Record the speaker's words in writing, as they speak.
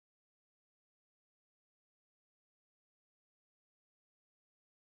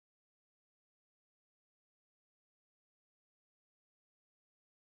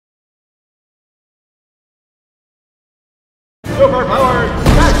Superpowered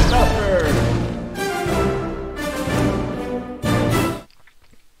Smash Buster!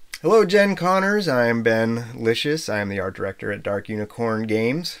 Hello Gen Connors, I am Ben Licious. I am the art director at Dark Unicorn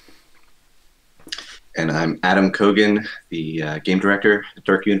Games. And I'm Adam Kogan, the game director at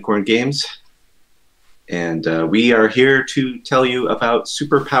Dark Unicorn Games. And we are here to tell you about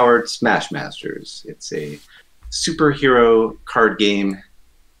Superpowered Smash Masters. It's a superhero card game.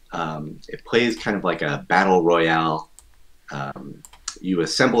 It plays kind of like a battle royale. You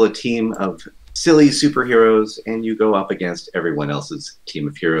assemble a team of silly superheroes and you go up against everyone else's team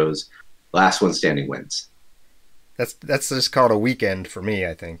of heroes. Last one standing wins. That's just called a weekend for me,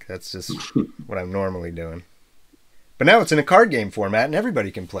 I think. That's just what I'm normally doing. But now it's in a card game format and everybody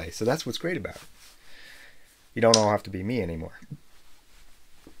can play, so that's what's great about it. You don't all have to be me anymore.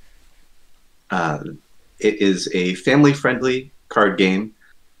 It is a family-friendly card game.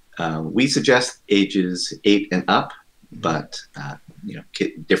 We suggest ages 8 and up, but you know,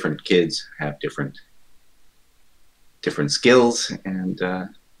 different kids have different skills, and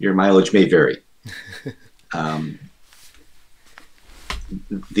your mileage may vary.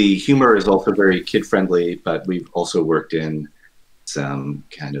 The humor is also very kid-friendly, but we've also worked in some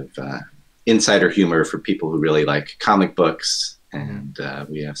kind of insider humor for people who really like comic books, and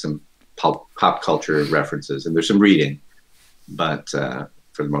we have some pop culture references, and there's some reading, but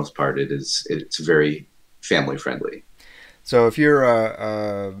for the most part, it's very family-friendly. So if you're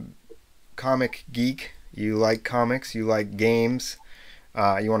a comic geek, you like comics, you like games,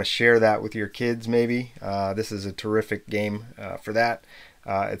 you want to share that with your kids maybe, this is a terrific game for that.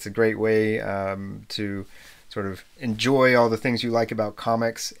 It's a great way to sort of enjoy all the things you like about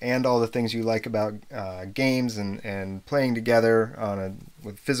comics and all the things you like about games and playing together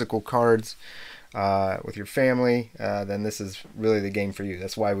with physical cards with your family. Then this is really the game for you.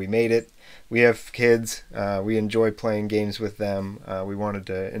 That's why we made it. We have kids. We enjoy playing games with them. We wanted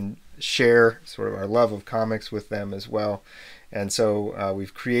to share sort of our love of comics with them as well. And so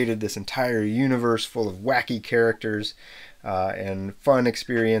we've created this entire universe full of wacky characters and fun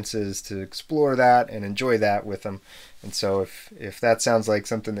experiences to explore that and enjoy that with them. And so if that sounds like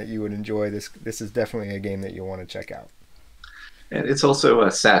something that you would enjoy, this is definitely a game that you'll want to check out. And it's also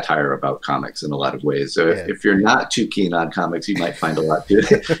a satire about comics in a lot of ways. So if you're not too keen on comics, you might find a lot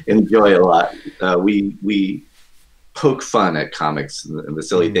to enjoy a lot. We poke fun at comics and the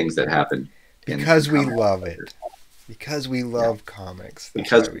silly things that happen. Because we love it. Because we love comics. That's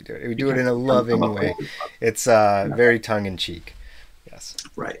why we do it. We do it in a loving way. It's very tongue-in-cheek. Yes.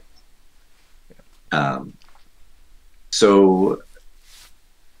 Right. So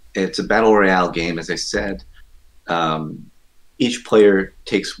it's a battle royale game, as I said. Each player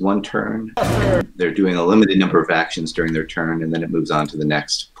takes one turn. They're doing a limited number of actions during their turn, and then it moves on to the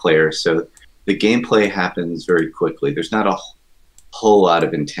next player. So the gameplay happens very quickly. There's not a whole lot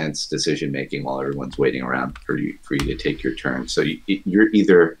of intense decision making while everyone's waiting around for you to take your turn. So you're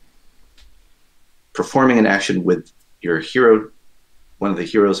either performing an action with your hero, one of the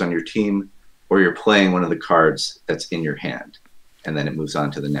heroes on your team, or you're playing one of the cards that's in your hand, and then it moves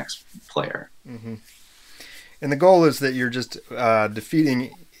on to the next player. Mm-hmm. And the goal is that you're just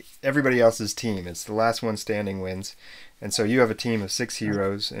defeating everybody else's team. It's the last one standing wins. And so you have a team of 6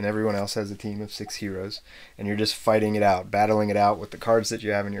 heroes, and everyone else has a team of 6 heroes. And you're just fighting it out, battling it out with the cards that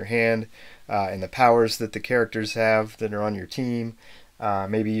you have in your hand, and the powers that the characters have that are on your team.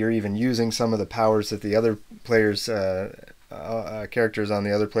 Maybe you're even using some of the powers that the other players, characters on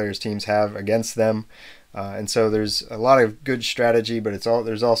the other players' teams have against them. And so there's a lot of good strategy, but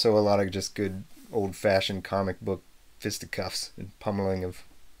there's also a lot of just good old-fashioned comic book fisticuffs and pummeling of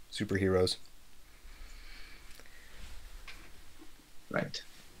superheroes. Right.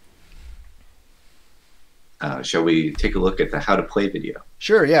 Shall we take a look at the how to play video?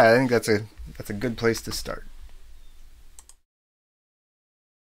 Sure. Yeah, I think that's a good place to start.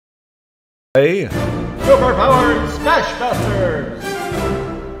 Hey. Superpowered Smash Busters!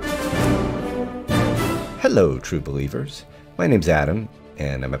 Hello, true believers. My name's Adam,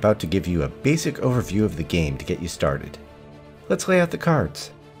 and I'm about to give you a basic overview of the game to get you started. Let's lay out the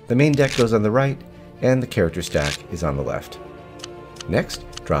cards. The main deck goes on the right, and the character stack is on the left. Next,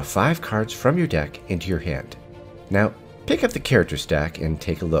 draw 5 cards from your deck into your hand. Now, pick up the character stack and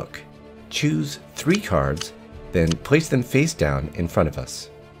take a look. Choose 3 cards, then place them face down in front of us.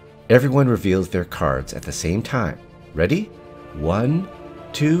 Everyone reveals their cards at the same time. Ready? 1,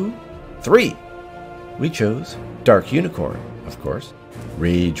 2, 3! We chose Dark Unicorn, of course,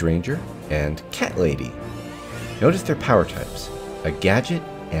 Rage Ranger, and Cat Lady. Notice their power types, a gadget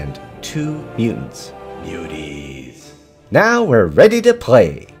and 2 mutants. Beauties. Now we're ready to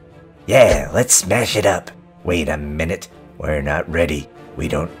play. Yeah, let's smash it up. Wait a minute. We're not ready. We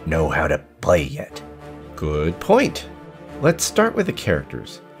don't know how to play yet. Good point. Let's start with the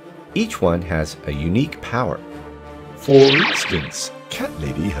characters. Each one has a unique power. For instance, Cat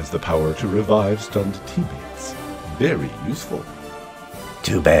Lady has the power to revive stunned teammates. Very useful.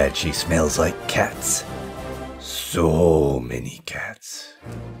 Too bad she smells like cats. So many cats.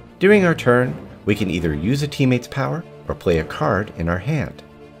 During our turn, we can either use a teammate's power or play a card in our hand.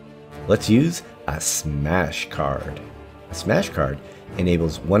 Let's use a smash card. A smash card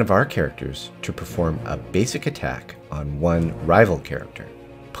enables one of our characters to perform a basic attack on one rival character.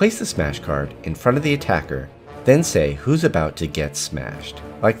 Place the smash card in front of the attacker, then say who's about to get smashed,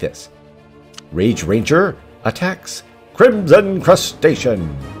 like this. Rage Ranger attacks Crimson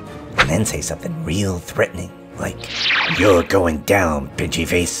Crustacean. And then say something real threatening, like, "You're going down, pinchy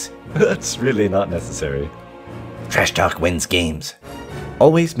face." That's really not necessary. Trash talk wins games.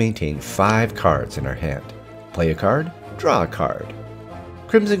 Always maintain 5 cards in our hand. Play a card, draw a card.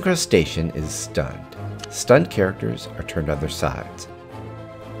 Crimson Crustacean is stunned. Stunned characters are turned on their sides.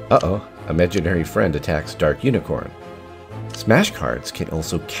 Uh-oh, imaginary friend attacks Dark Unicorn. Smash cards can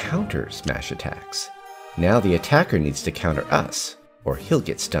also counter smash attacks. Now the attacker needs to counter us, or he'll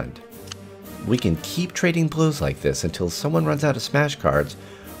get stunned. We can keep trading blows like this until someone runs out of smash cards,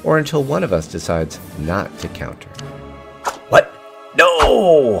 or until one of us decides not to counter. What?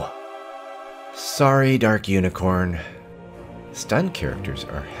 No! Sorry, Dark Unicorn. Stunned characters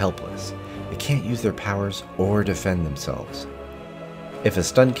are helpless. They can't use their powers or defend themselves. If a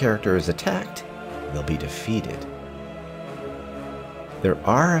stunned character is attacked, they'll be defeated. There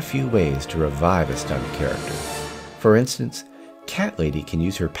are a few ways to revive a stunned character. For instance, Cat Lady can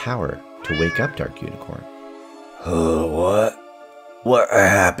use her power to wake up Dark Unicorn. What? What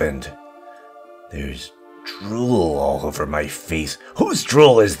happened? There's drool all over my face. Whose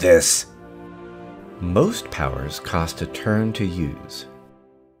drool is this? Most powers cost a turn to use.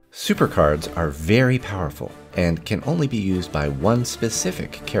 Supercards are very powerful and can only be used by one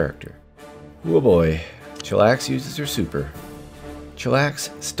specific character. Oh boy, Chillax uses her super. Chillax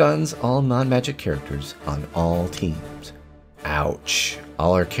stuns all non-magic characters on all teams. Ouch,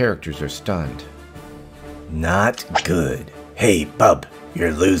 all our characters are stunned. Not good. Hey, Bub,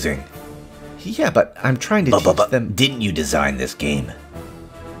 you're losing. Yeah, but I'm trying to teach them. Didn't you design this game?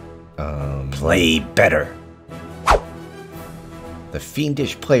 Play better. The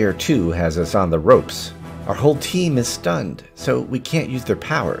fiendish player 2 has us on the ropes. Our whole team is stunned, so we can't use their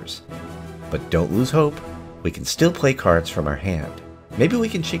powers. But don't lose hope. We can still play cards from our hand. Maybe we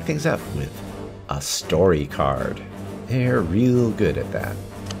can shake things up with a story card. They're real good at that.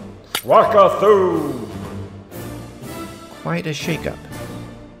 Wakathoo! Quite a shakeup.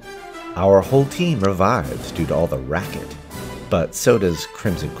 Our whole team revives due to all the racket. But so does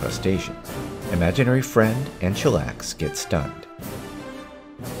Crimson Crustacean. Imaginary Friend and Chillax get stunned.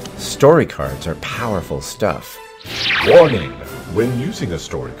 Story cards are powerful stuff. Warning! When using a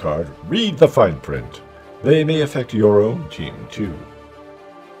story card, read the fine print. They may affect your own team, too.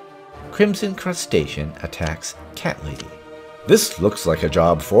 Crimson Crustacean attacks Cat Lady. This looks like a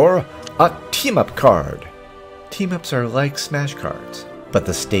job for a team-up card. Team-ups are like smash cards, but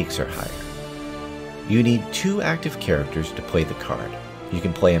the stakes are higher. You need 2 active characters to play the card. You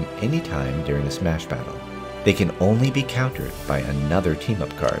can play them anytime during a smash battle. They can only be countered by another team-up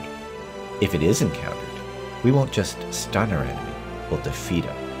card. If it isn't countered, we won't just stun our enemy, we'll defeat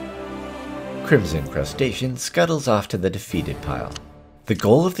him. Crimson Crustacean scuttles off to the defeated pile. The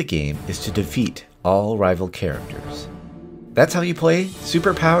goal of the game is to defeat all rival characters. That's how you play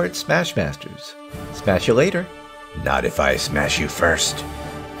superpowered Smash Masters. Smash you later. Not if I smash you first.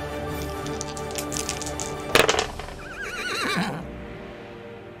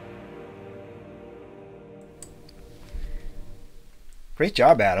 Great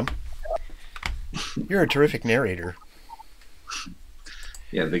job, Adam. You're a terrific narrator.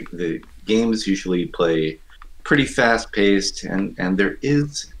 Yeah, the games usually play pretty fast-paced, and there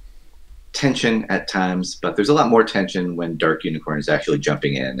is tension at times, but there's a lot more tension when Dark Unicorn is actually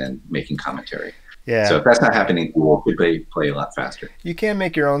jumping in and making commentary. Yeah. So if that's not happening, we'll play a lot faster. You can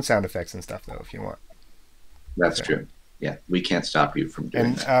make your own sound effects and stuff, though, if you want. That's true. Yeah, we can't stop you from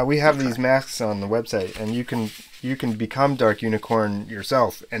doing that. And we have these masks on the website, and you can become Dark Unicorn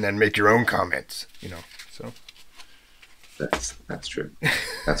yourself and then make your own comments, you know. So that's true.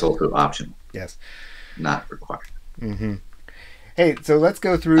 That's also optional. Yes. Not required. Mm-hmm. Hey, so let's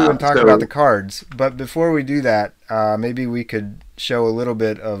go through and talk about the cards. But before we do that, maybe we could show a little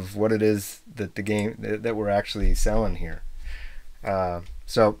bit of what it is that the game that we're actually selling here. Oh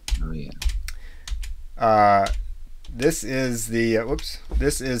yeah. This is the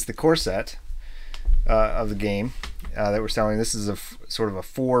this is the core set of the game. that we're selling. This is sort of a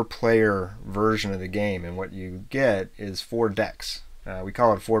 4-player version of the game, and what you get is 4 decks. We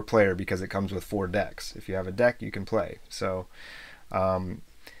call it 4-player because it comes with 4 decks. If you have a deck, you can play. So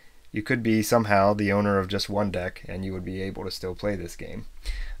you could be somehow the owner of just 1 deck, and you would be able to still play this game.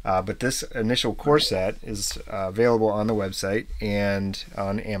 But this initial core set is available on the website and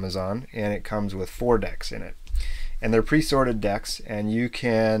on Amazon, and it comes with 4 decks in it. And they're pre-sorted decks, and you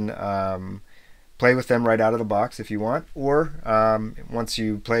can play with them right out of the box if you want, or once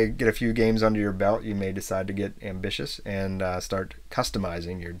you get a few games under your belt, you may decide to get ambitious and start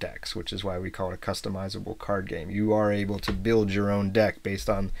customizing your decks, which is why we call it a customizable card game. You are able to build your own deck based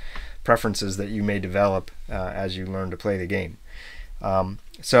on preferences that you may develop as you learn to play the game.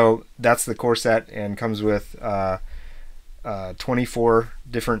 So that's the core set, and comes with 24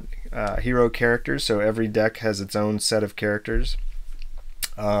 different hero characters, so every deck has its own set of characters.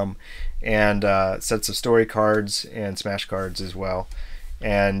 And sets of story cards and smash cards as well,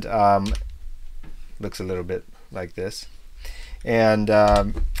 and looks a little bit like this. And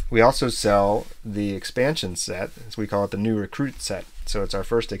we also sell the expansion set, as we call it, the new recruit set. So it's our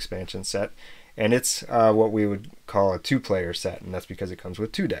first expansion set, and it's what we would call a 2-player set, and that's because it comes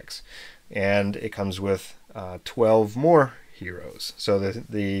with 2 decks, and it comes with 12 more heroes. So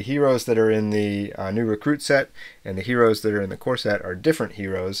the heroes that are in the new recruit set and the heroes that are in the core set are different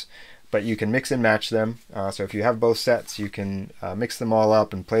heroes, but you can mix and match them. So if you have both sets, you can mix them all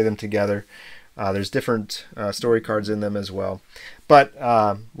up and play them together. There's different story cards in them as well. But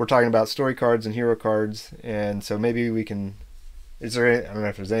we're talking about story cards and hero cards, and so maybe we can... I don't know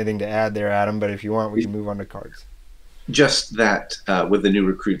if there's anything to add there, Adam, but if you want, we can move on to cards. Just that with the new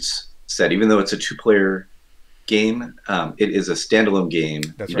recruits set, even though it's a 2-player game, it is a standalone game.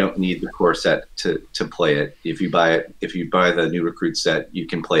 That's you right. don't need the core set to play it. If you buy the new recruit set, you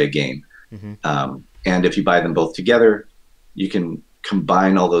can play a game. Mm-hmm. And if you buy them both together, you can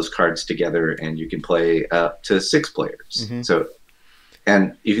combine all those cards together, and you can play up to 6 players. Mm-hmm. So,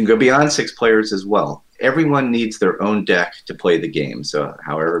 and you can go beyond 6 players as well. Everyone needs their own deck to play the game. So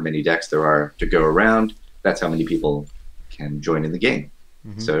however many decks there are to go around, that's how many people can join in the game.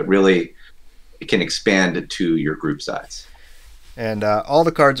 Mm-hmm. So it can expand to your group size. And all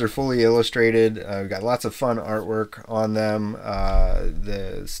the cards are fully illustrated. We've got lots of fun artwork on them.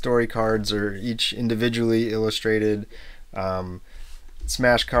 The story cards are each individually illustrated.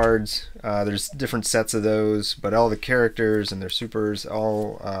 Smash cards, there's different sets of those, but all the characters and their supers,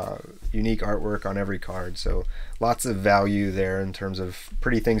 all unique artwork on every card. So lots of value there in terms of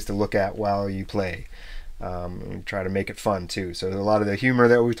pretty things to look at while you play. And try to make it fun too. So a lot of the humor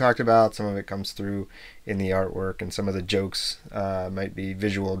that we talked about, some of it comes through in the artwork, and some of the jokes might be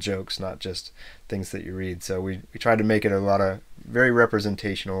visual jokes, not just things that you read. So we try to make it a lot of very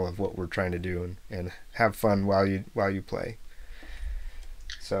representational of what we're trying to do, and have fun while you play.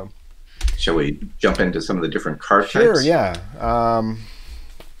 So shall we jump into some of the different card types? Sure, yeah.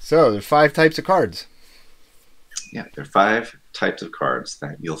 So there's 5 types of cards. Yeah, there are 5 types of cards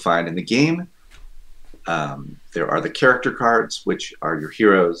that you'll find in the game. There are the character cards, which are your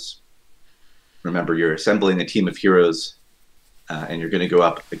heroes. Remember, you're assembling a team of heroes, and you're going to go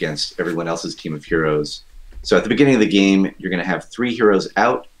up against everyone else's team of heroes. So at the beginning of the game, you're going to have 3 heroes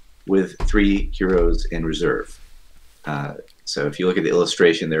out with 3 heroes in reserve. So if you look at the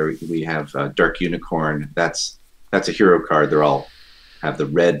illustration there, we have Dark Unicorn. That's a hero card. They're all have the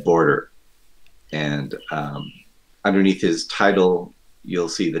red border, and underneath his title, you'll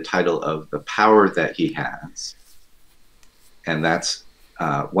see the title of the power that he has, and that's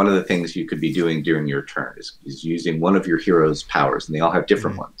one of the things you could be doing during your turn is using one of your hero's powers, and they all have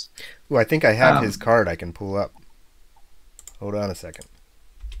different ones. Oh, I think I have his card I can pull up. Hold on a second.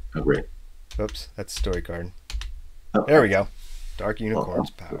 Oh, great. Oops, that's a story card. Oh. There we go. Dark Unicorn's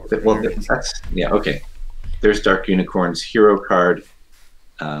power. Well, that's, yeah, okay. There's Dark Unicorn's hero card.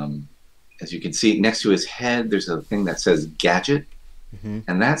 As you can see, next to his head, there's a thing that says Gadget,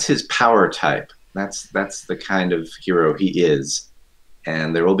 and that's his power type. That's the kind of hero he is.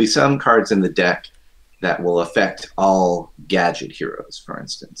 And there will be some cards in the deck that will affect all Gadget heroes, for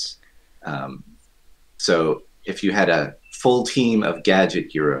instance. So if you had a full team of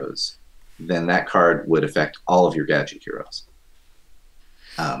Gadget heroes, then that card would affect all of your Gadget heroes.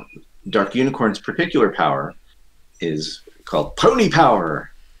 Dark Unicorn's particular power is called Pony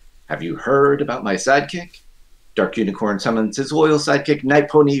Power. Have you heard about my sidekick? Dark Unicorn summons his loyal sidekick, Night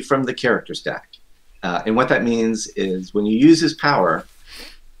Pony, from the character stack. And what that means is when you use his power,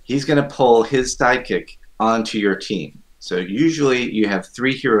 he's going to pull his sidekick onto your team. So usually you have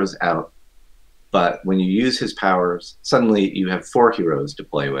 3 heroes out, but when you use his powers, suddenly you have 4 heroes to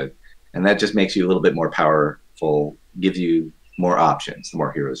play with, and that just makes you a little bit more powerful powerful gives you more options, the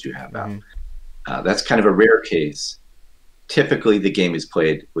more heroes you have out. That's kind of a rare case. Typically, the game is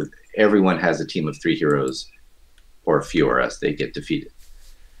played with everyone has a team of 3 heroes or fewer as they get defeated.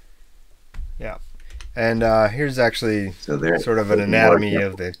 Yeah. And here's actually sort of an anatomy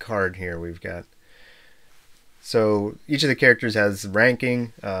of the card here we've got. So each of the characters has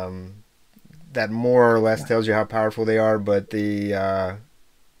ranking that more or less tells you how powerful they are, but it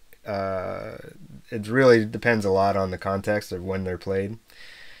really depends a lot on the context of when they're played.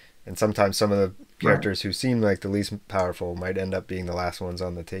 And sometimes some of the characters who seem like the least powerful might end up being the last ones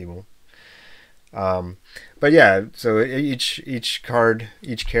on the table. But yeah, so each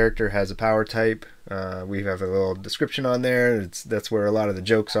character has a power type. We have a little description on there. That's where a lot of the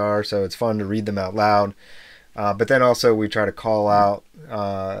jokes are, so it's fun to read them out loud. But then also we try to call out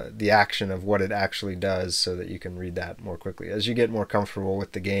the action of what it actually does so that you can read that more quickly. As you get more comfortable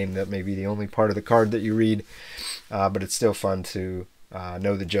with the game, that may be the only part of the card that you read, but it's still fun to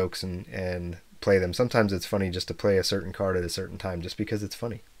know the jokes and play them. Sometimes it's funny just to play a certain card at a certain time just because it's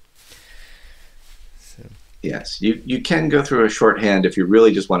funny. So. Yes, you can go through a shorthand if you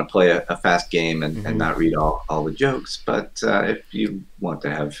really just want to play a fast game and not read all the jokes, but if you want to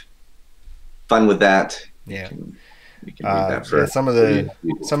have fun with that, yeah, you can read that for some of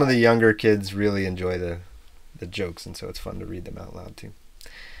the younger kids really enjoy the jokes, and so it's fun to read them out loud too.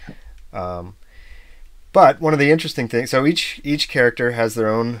 But one of the interesting things, so each character has their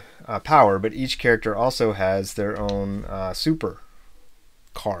own power, but each character also has their own super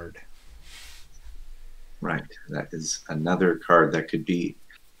card. Right, that is another card that could be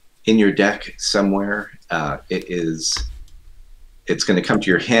in your deck somewhere. It's going to come to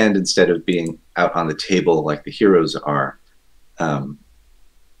your hand instead of being out on the table like the heroes are.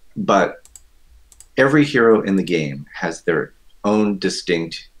 But every hero in the game has their own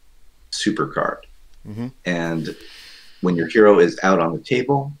distinct super card. And when your hero is out on the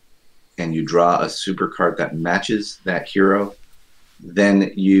table and you draw a super card that matches that hero,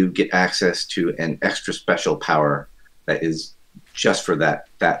 then you get access to an extra special power that is just for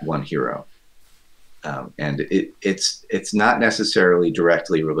that one hero. And it's not necessarily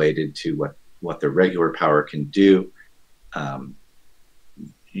directly related to what the regular power can do.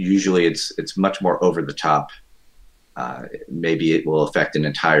 Usually it's much more over the top. Maybe it will affect an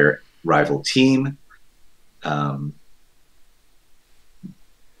entire rival team, but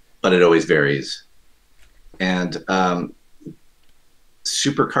it always varies. And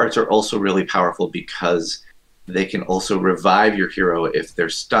super cards are also really powerful because they can also revive your hero if they're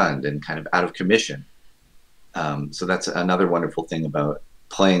stunned and kind of out of commission. So that's another wonderful thing about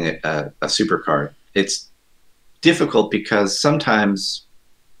playing a super card. It's difficult because sometimes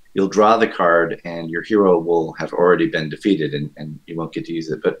you'll draw the card and your hero will have already been defeated and you won't get to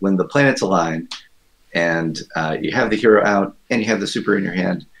use it. But when the planets align and you have the hero out and you have the super in your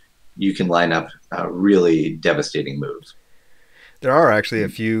hand, you can line up really devastating moves. There are actually a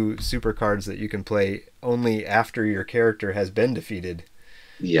few super cards that you can play only after your character has been defeated.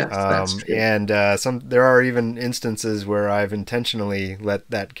 Yes, that's true. And there are even instances where I've intentionally let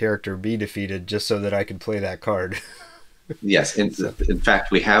that character be defeated just so that I could play that card. Yes, in fact,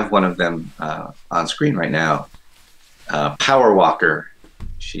 we have one of them on screen right now. Power Walker.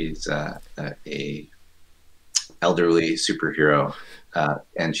 She's a elderly superhero,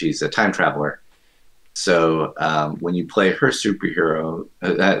 and she's a time traveler. So when you play her superhero,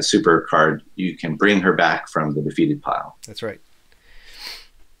 super card, you can bring her back from the defeated pile. That's right.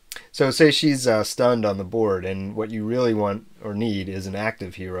 So say she's stunned on the board, and what you really want or need is an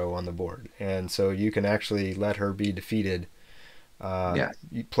active hero on the board. And so you can actually let her be defeated. Yes.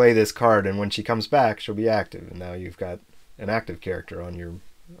 You play this card, and when she comes back, she'll be active. And now you've got an active character on your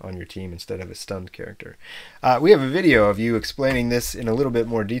team instead of a stunned character. We have a video of you explaining this in a little bit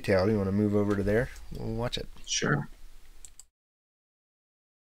more detail. Do you want to move over to there? We'll watch it. Sure.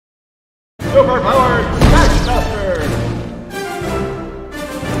 Super powered Smash Busters!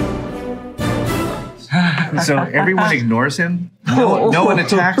 So everyone ignores him. No one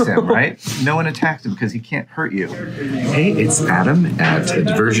attacks him, right? No one attacks him because he can't hurt you. Hey, it's Adam at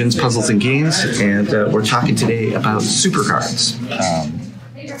Diversions, Puzzles, and Games, and we're talking today about super cards.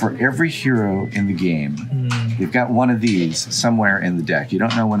 For every hero in the game, you've got one of these somewhere in the deck. You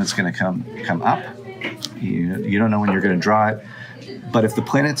don't know when it's going to come up. You don't know when you're going to draw it. But if the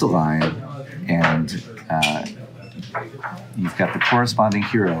planets align and you've got the corresponding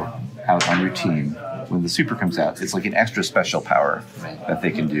hero out on your team, when the super comes out, it's like an extra special power that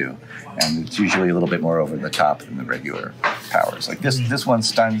they can do. And it's usually a little bit more over the top than the regular powers. Like this one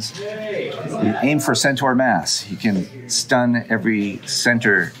stuns You aim for Centaur Mass. You can stun every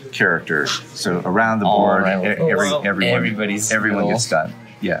center character. So around the board, everyone gets stunned.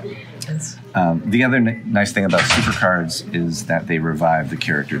 Yeah. The other nice thing about super cards is that they revive the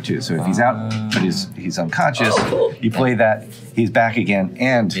character too. So if he's out, but he's unconscious, you play that, he's back again,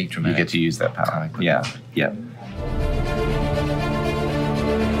 and you get to use that power. Yeah.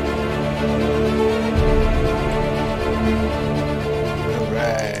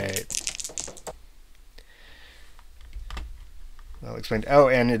 I'll explain. Oh,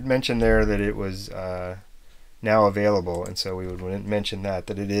 and it mentioned there that it was now available, and so we would mention that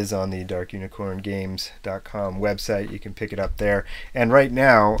it is on the darkunicorngames.com website. You can pick it up there. And right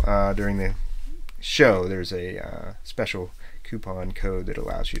now, during the show, there's a special coupon code that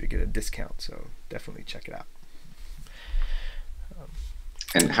allows you to get a discount, so definitely check it out.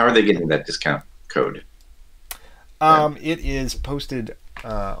 And how are they getting that discount code? It is posted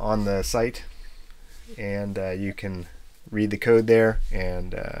on the site, and you can read the code there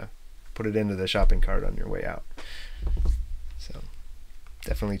and put it into the shopping cart on your way out. So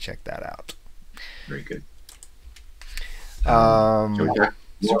definitely check that out. Very good.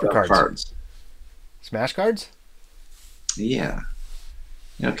 Super cards. Smash cards? Yeah.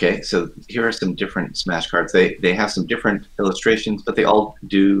 Okay, so here are some different Smash cards. They have some different illustrations, but they all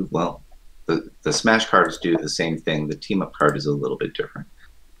do, well, the Smash cards do the same thing. The team-up card is a little bit different.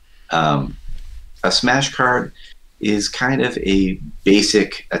 A Smash card is kind of a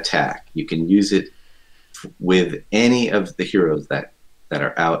basic attack. You can use it with any of the heroes that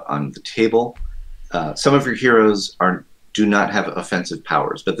are out on the table. Some of your heroes do not have offensive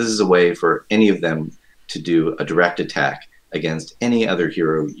powers, but this is a way for any of them to do a direct attack against any other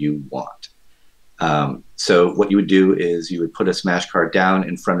hero you want. So what you would do is you would put a Smash card down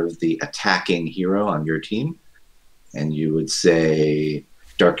in front of the attacking hero on your team, and you would say,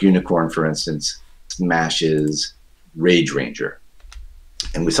 Dark Unicorn, for instance, smashes Rage Ranger.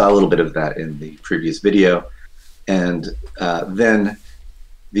 And we saw a little bit of that in the previous video. And then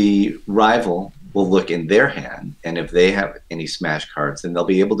the rival will look in their hand, and if they have any Smash cards, then they'll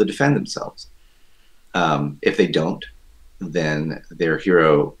be able to defend themselves. If they don't, then their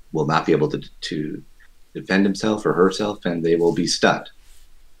hero will not be able to defend himself or herself, and they will be stunned.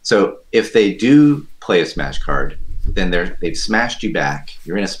 So if they do play a Smash card, then they've smashed you back.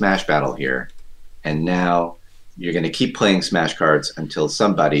 You're in a Smash battle here, and now you're going to keep playing Smash cards until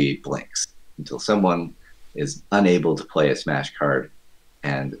somebody blinks, until someone is unable to play a Smash card,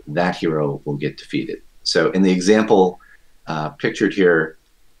 and that hero will get defeated. So in the example pictured here,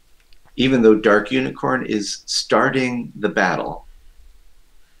 even though Dark Unicorn is starting the battle,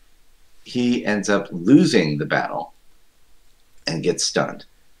 he ends up losing the battle and gets stunned.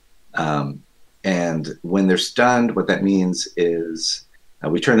 And when they're stunned, what that means is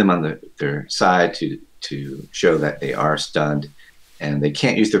we turn them on their side to show that they are stunned, and they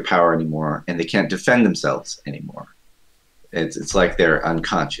can't use their power anymore, and they can't defend themselves anymore. It's like they're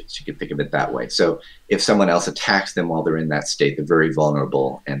unconscious. You can think of it that way. So if someone else attacks them while they're in that state, they're very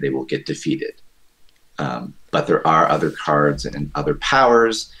vulnerable, and they will get defeated. But there are other cards and other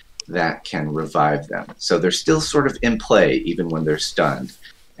powers that can revive them. So they're still sort of in play even when they're stunned,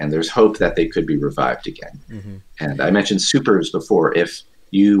 and there's hope that they could be revived again. Mm-hmm. And I mentioned supers before. If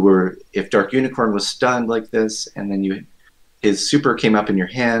Dark Unicorn was stunned like this, and then his super came up in your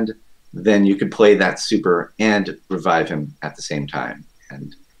hand, then you could play that super and revive him at the same time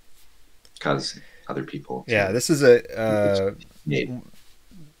and cause other people. Yeah, this is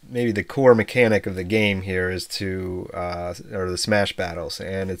maybe the core mechanic of the game here is or the Smash battles,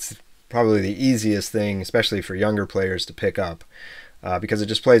 and it's probably the easiest thing, especially for younger players, to pick up because it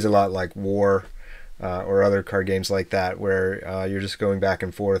just plays a lot like War or other card games like that, where you're just going back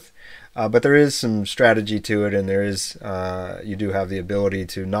and forth. But there is some strategy to it, and there is you do have the ability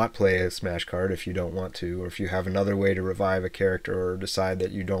to not play a Smash card if you don't want to, or if you have another way to revive a character, or decide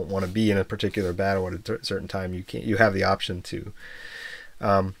that you don't want to be in a particular battle at a certain time. You have the option to.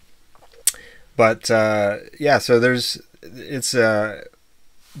 Yeah, so it's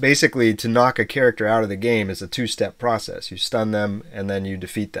basically, to knock a character out of the game is a two-step process. You stun them, and then you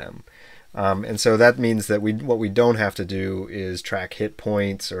defeat them. And so that means that what we don't have to do is track hit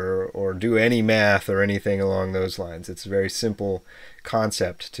points or do any math or anything along those lines. It's a very simple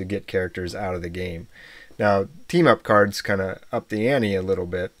concept to get characters out of the game. Now, team-up cards kind of up the ante a little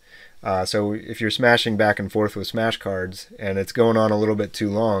bit. So if you're smashing back and forth with Smash cards and it's going on a little bit too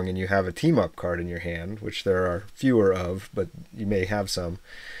long, and you have a team-up card in your hand, which there are fewer of, but you may have some,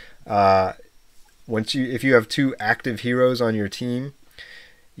 if you have two active heroes on your team,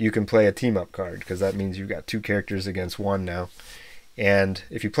 you can play a team-up card, because that means you've got two characters against one now. And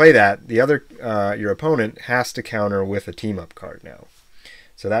if you play that, the other your opponent has to counter with a team up card now.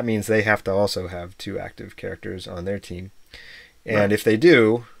 So that means they have to also have 2 active characters on their team. And if they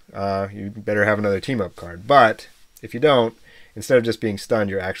do, you better have another team up card. But if you don't, instead of just being stunned,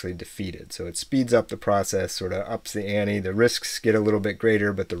 you're actually defeated. So it speeds up the process, sort of ups the ante. The risks get a little bit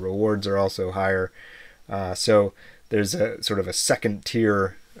greater, but the rewards are also higher. So there's a sort of a second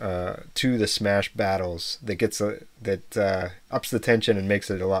tier to the Smash battles that gets that ups the tension and makes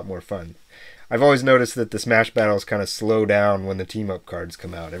it a lot more fun. I've always noticed that the Smash battles kind of slow down when the team up cards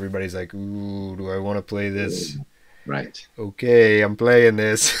come out. Everybody's like, "Ooh, do I want to play this?" Right. Okay, I'm playing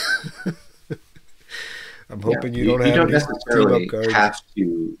this. I'm hoping you don't have don't any necessarily team-up cards. have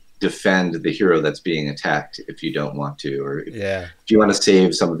to defend the hero that's being attacked if you don't want to, or if you want to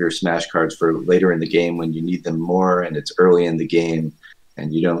save some of your Smash cards for later in the game when you need them more and it's early in the game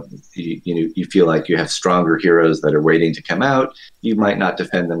and you feel like you have stronger heroes that are waiting to come out, you might not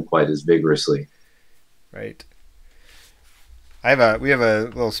defend them quite as vigorously. Right. We have a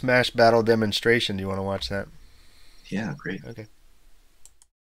little Smash battle demonstration. Do you want to watch that? Yeah, great. Okay.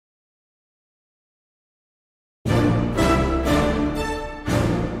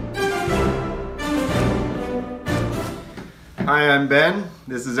 Hi, I'm Ben.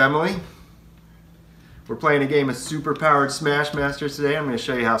 This is Emily. We're playing a game of super-powered Smash Masters today. I'm going to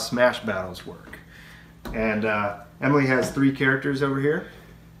show you how Smash battles work. And Emily has 3 characters over here.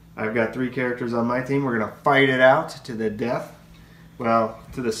 I've got 3 characters on my team. We're going to fight it out to the death. Well,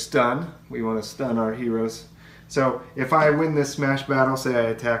 to the stun. We want to stun our heroes. So if I win this Smash battle, say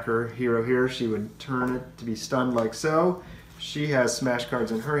I attack her hero here, she would turn it to be stunned like so. She has Smash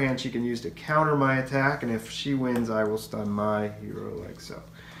cards in her hand she can use to counter my attack, and if she wins, I will stun my hero like so.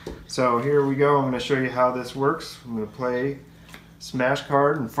 So here we go. I'm going to show you how this works. I'm going to play Smash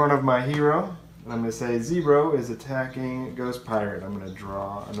card in front of my hero. And I'm going to say Zebro is attacking Ghost Pirate. I'm going to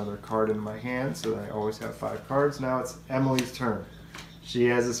draw another card in my hand so that I always have 5 cards. Now it's Emily's turn. She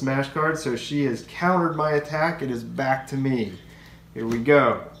has a Smash card, so she has countered my attack. It is back to me. Here we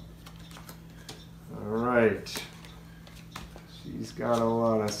go. Alright. She's got a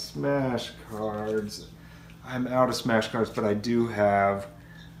lot of Smash cards. I'm out of Smash cards, but I do have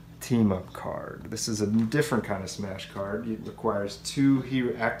Team Up card. This is a different kind of Smash card. It requires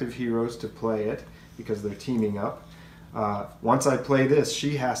 2 active heroes to play it because they're teaming up. Once I play this,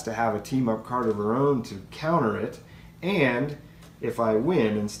 she has to have a Team Up card of her own to counter it, and if I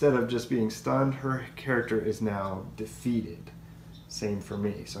win, instead of just being stunned, her character is now defeated. Same for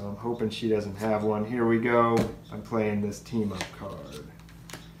me. So I'm hoping she doesn't have one. Here we go. I'm playing this Team Up card.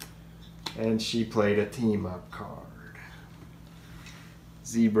 And she played a Team Up card.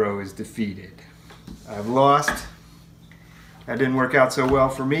 Zebro is defeated. I've lost. That didn't work out so well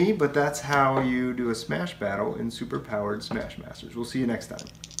for me, but that's how you do a Smash battle in super-powered Smash Masters. We'll see you next time.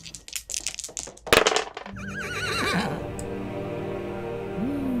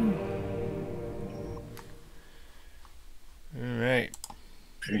 Alright.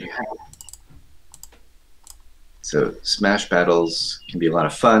 There you have it. So Smash battles can be a lot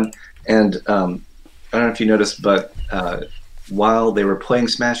of fun, and I don't know if you noticed, but while they were playing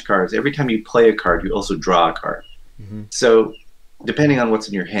Smash cards, every time you play a card, you also draw a card. Mm-hmm. So depending on what's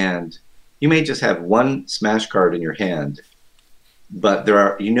in your hand, you may just have 1 Smash card in your hand, but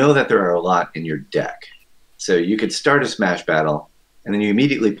you know that there are a lot in your deck. So you could start a Smash battle, and then you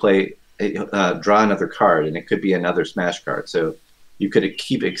immediately draw another card, and it could be another Smash card. So you could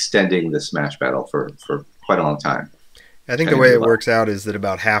keep extending the Smash battle for quite a long time. I think the way it works out is that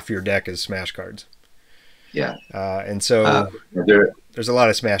about half your deck is Smash cards. Yeah. And so there's a lot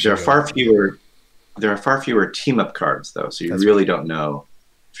of Smash. There are far fewer team-up cards, though, so you really don't know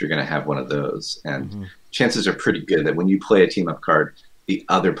if you're going to have one of those. And chances are pretty good that when you play a team-up card, the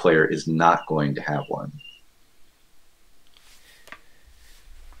other player is not going to have one.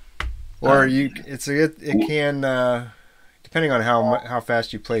 Or it can, depending on how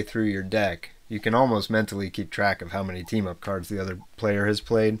fast you play through your deck, you can almost mentally keep track of how many team-up cards the other player has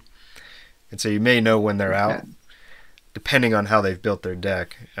played. And so you may know when they're out, depending on how they've built their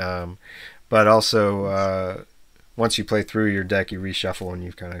deck. But also, once you play through your deck, you reshuffle and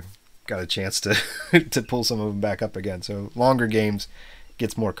you've kind of got a chance to to pull some of them back up again. So longer games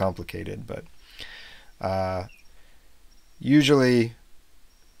gets more complicated, but usually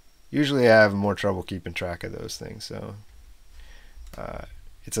I have more trouble keeping track of those things. So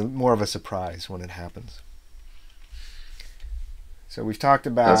it's more of a surprise when it happens. So we've talked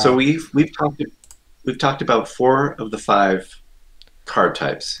about. So we've talked about 4 of the 5 card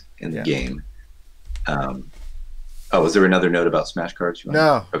types in the game. Was there another note about Smash cards?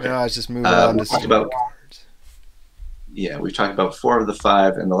 No, okay. No, I was just moving on to talked about cards. Yeah, we've talked about 4 of the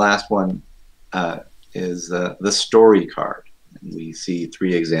 5, and the last one is the story card. And we see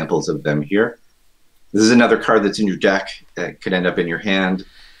 3 examples of them here. This is another card that's in your deck that could end up in your hand.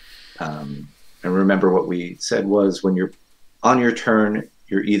 And remember what we said was when you're on your turn,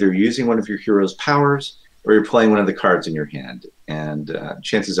 you're either using one of your hero's powers or you're playing one of the cards in your hand. And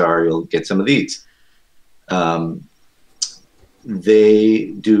chances are you'll get some of these. They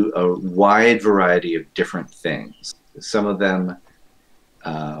do a wide variety of different things. Some of them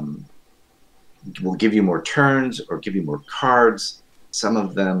will give you more turns or give you more cards. Some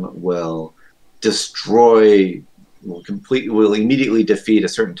of them will destroy, will immediately defeat a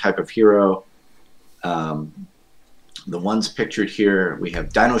certain type of hero. The ones pictured here, we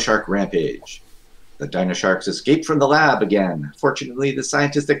have Dino Shark Rampage. The Dino Sharks escaped from the lab again. Fortunately, the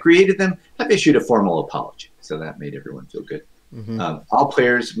scientists that created them have issued a formal apology, so that made everyone feel good. All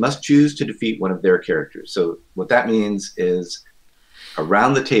players must choose to defeat one of their characters. So what that means is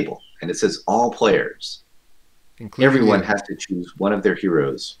around the table, and it says all players, everyone has to choose one of their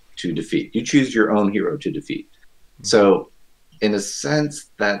heroes to defeat. You choose your own hero to defeat. So in a sense,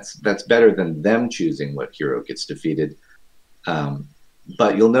 that's better than them choosing what hero gets defeated.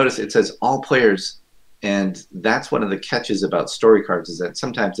 But you'll notice it says all players, and that's one of the catches about story cards, is that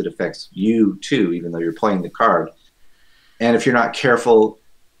sometimes it affects you too, even though you're playing the card. And if you're not careful,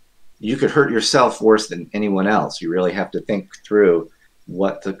 you could hurt yourself worse than anyone else. You really have to think through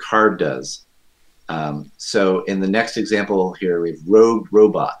what the card does. So in the next example here, we have Rogue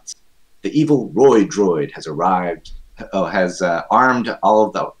Robots. The evil Roy droid has arrived, has armed all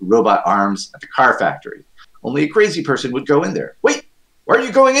of the robot arms at the car factory. Only a crazy person would go in there. Wait, why are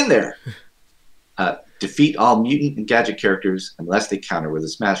you going in there? Defeat all mutant and gadget characters unless they counter with a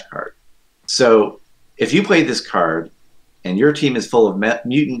smash card. So if you play this card and your team is full of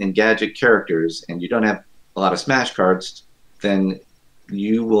mutant and gadget characters and you don't have a lot of smash cards, then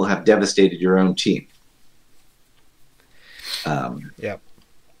you will have devastated your own team. Yep.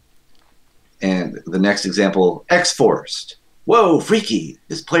 And the next example, X-Forced. Whoa, freaky.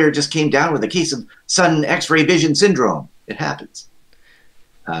 This player just came down with a case of sudden X-ray vision syndrome. It happens.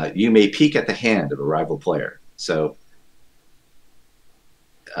 You may peek at the hand of a rival player. So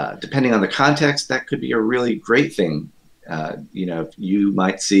depending on the context, that could be a really great thing. You know, you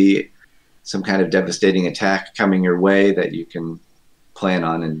might see some kind of devastating attack coming your way that you can plan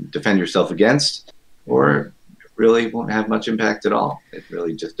on and defend yourself against, or it really won't have much impact at all. It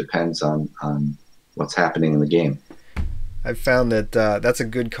really just depends on what's happening in the game. I've found that that's a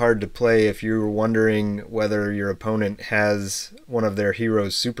good card to play if you're wondering whether your opponent has one of their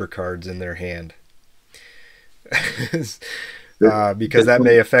heroes' super cards in their hand. Because that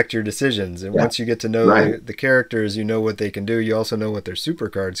may affect your decisions. And once you get to know the characters, you know what they can do. You also know what their super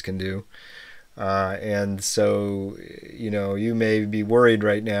cards can do. And so, you know, you may be worried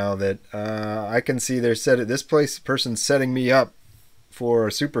right now that I can see this person's setting me up for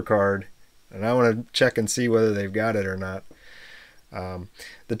a super card, and I want to check and see whether they've got it or not.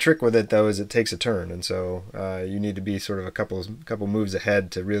 The trick with it, though, is it takes a turn, and so you need to be sort of a couple moves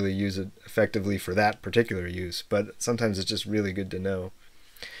ahead to really use it effectively for that particular use. But sometimes it's just really good to know.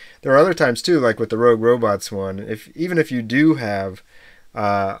 There are other times too, like with the Rogue Robots one. Even if you do have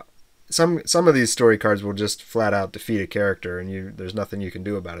some of these story cards will just flat out defeat a character, and there's nothing you can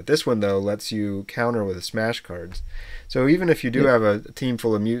do about it. This one, though, lets you counter with smash cards. So even if you do have a team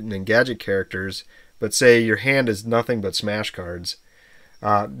full of mutant and gadget characters, but say your hand is nothing but smash cards,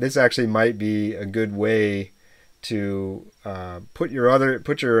 this actually might be a good way to put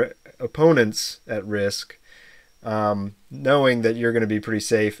your opponents at risk, knowing that you're going to be pretty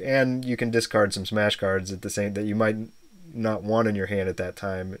safe, and you can discard some smash cards at the same that you might not want in your hand at that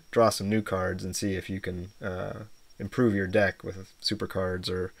time. Draw some new cards and see if you can improve your deck with super cards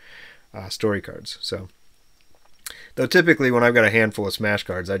or story cards. So, though typically when I've got a handful of smash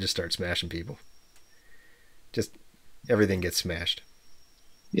cards, I just start smashing people. Just everything gets smashed.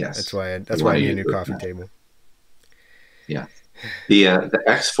 Yes, that's why I need a new coffee table. Yeah, the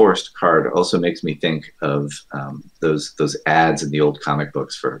X-Forced card also makes me think of those ads in the old comic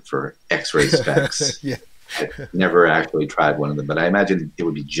books for X-ray specs. Yeah. I've never actually tried one of them, but I imagine it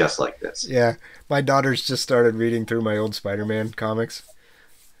would be just like this. Yeah, my daughter's just started reading through my old Spider-Man comics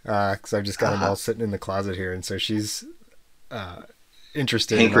because I've just got them all sitting in the closet here, and so she's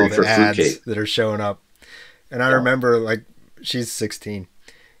interested in all the ads that are showing up. And I remember, like, she's 16,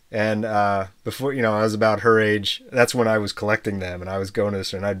 and before, you know, I was about her age. That's when I was collecting them, and I was going to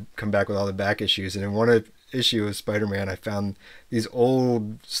this, and I'd come back with all the back issues. And in one issue of Spider-Man, I found these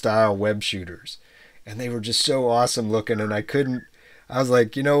old style web shooters. And they were just so awesome looking, and I I was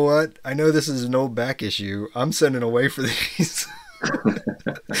like, you know what? I know this is an old back issue. I'm sending away for these.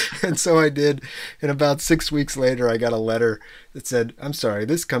 And so I did. And about 6 weeks later, I got a letter that said, I'm sorry,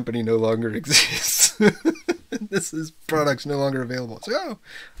 this company no longer exists. Product's no longer available. So, oh,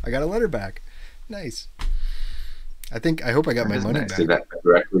 I got a letter back. Nice. I hope I got my money back. Did that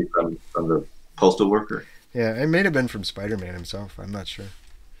directly from the postal worker? Yeah, it may have been from Spider-Man himself. I'm not sure.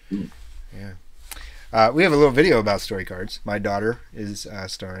 Hmm. Yeah. We have a little video about story cards. My daughter is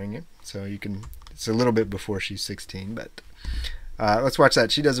starring it, so you can. It's a little bit before she's 16, but let's watch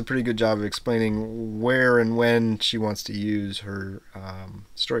that. She does a pretty good job of explaining where and when she wants to use her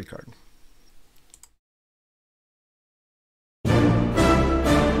story card.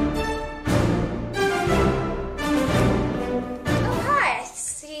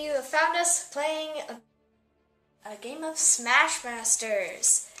 Found us playing a game of Smash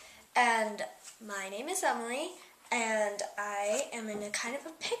Masters, and my name is Emily, and I am in a kind of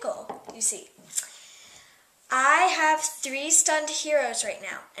a pickle. You see, I have 3 stunned heroes right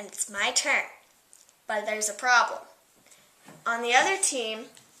now, and it's my turn, but there's a problem. On the other team,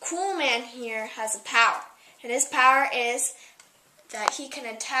 Cool Man here has a power, and his power is that he can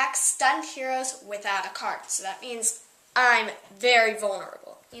attack stunned heroes without a card, so that means I'm very vulnerable.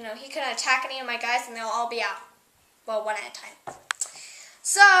 You know, he can attack any of my guys and they'll all be out. Well, one at a time.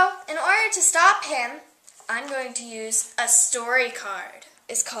 So, in order to stop him, I'm going to use a story card.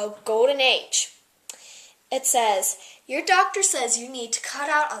 It's called Golden Age. It says, your doctor says you need to cut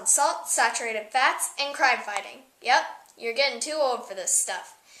out on salt, saturated fats, and crime fighting. Yep, you're getting too old for this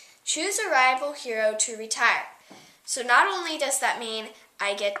stuff. Choose a rival hero to retire. So not only does that mean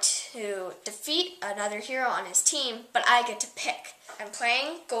I get to defeat another hero on his team, but I get to pick. I'm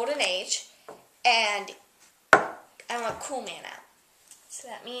playing Golden Age, and I want Cool Man out. So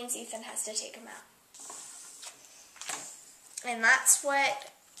that means Ethan has to take him out. And that's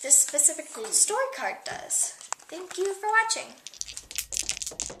what this specific story card does. Thank you for watching.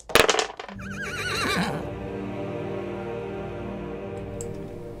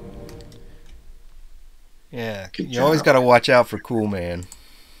 Yeah, Good you job. always got to watch out for Cool Man.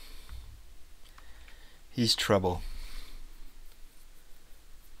 He's trouble.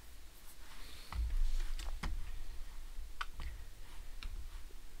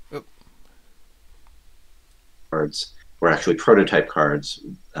 Cards were actually prototype cards.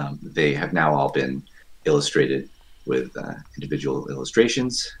 They have now all been illustrated with individual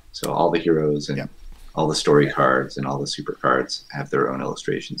illustrations. So all the heroes and all the story cards and all the super cards have their own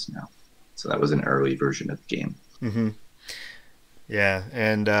illustrations now. So that was an early version of the game. Mm-hmm. Yeah,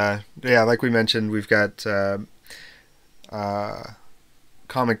 and like we mentioned, we've got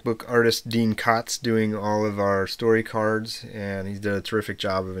comic book artist Dean Kotz doing all of our story cards, and he's done a terrific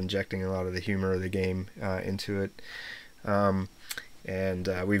job of injecting a lot of the humor of the game into it.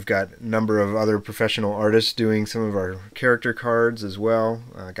 We've got a number of other professional artists doing some of our character cards as well.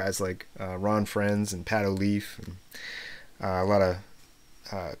 Guys like Ron Friends and Pat O'Leaf, and a lot of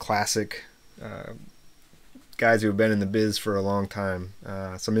classic guys who have been in the biz for a long time.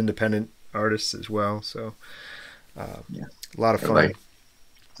 Some independent artists as well. So a lot of fun.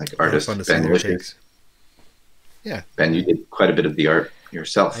 Like artist fun to see Ben their Wishes. takes. Yeah. Ben, you did quite a bit of the art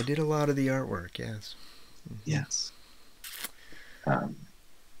yourself. I did a lot of the artwork, yes. Yes.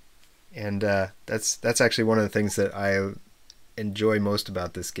 And that's actually one of the things that I enjoy most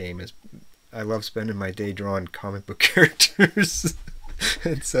about this game is I love spending my day drawing comic book characters.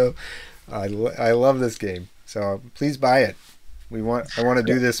 And so I love this game. So please buy it. I want to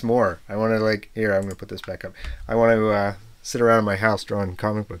do this more. I want to here, I'm going to put this back up. I want to sit around in my house drawing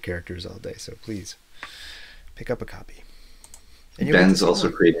comic book characters all day. So please pick up a copy. And Ben's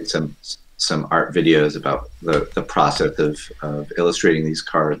also created some art videos about the process of illustrating these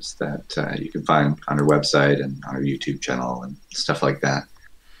cards that you can find on our website and on our YouTube channel and stuff like that.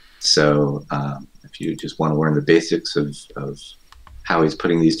 So if you just want to learn the basics of how he's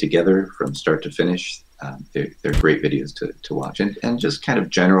putting these together from start to finish, they're great videos to watch. And just kind of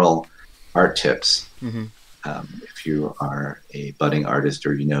general art tips. Mm-hmm. If you are a budding artist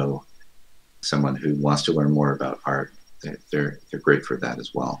or you know someone who wants to learn more about art, they're great for that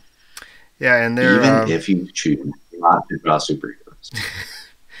as well. Yeah, and they're even if you choose not to draw superheroes.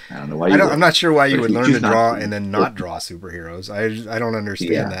 I don't know why. I'm not sure why you would learn to draw and then not draw superheroes. I don't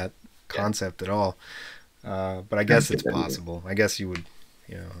understand that concept at all. But I guess it's possible. I guess you would,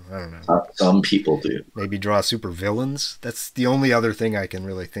 I don't know. Some people do. Maybe draw super villains. That's the only other thing I can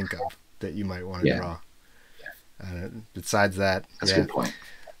really think of that you might want to draw. Besides that, that's a good point.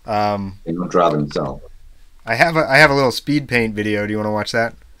 They don't draw themselves. I have a little speed paint video. Do you want to watch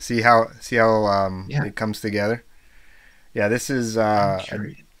that? See how it comes together. Yeah, this is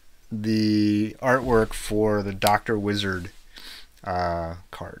the artwork for the Dr. Wizard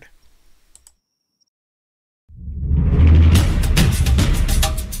card.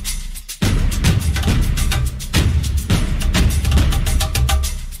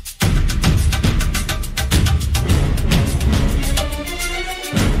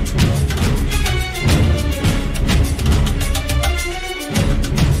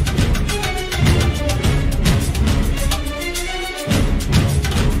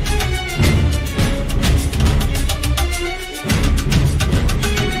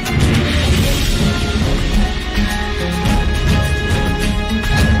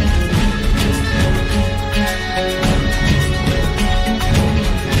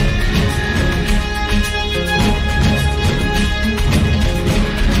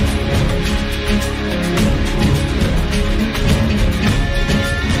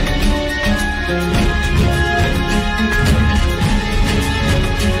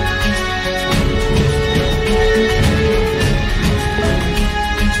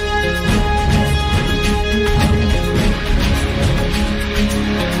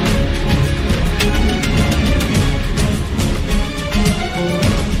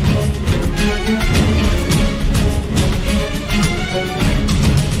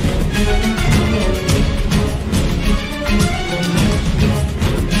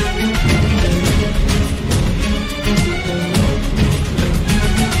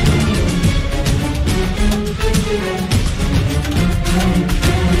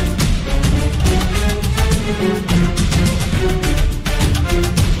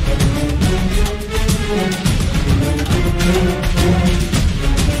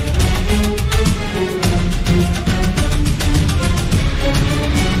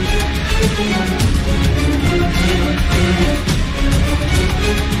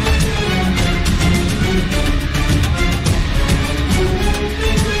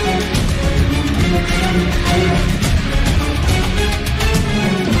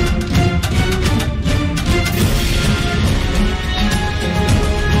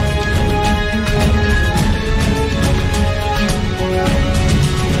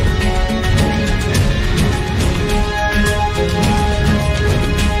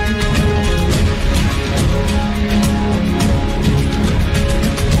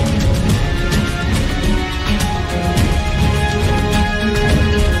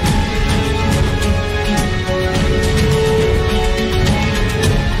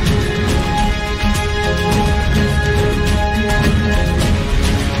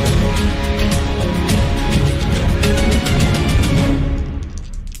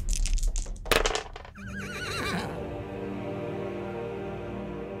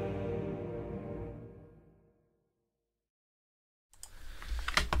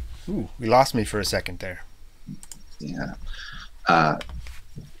 Ooh, we lost me for a second there. Yeah.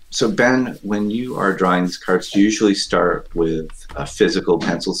 So Ben, when you are drawing these cards, do you usually start with a physical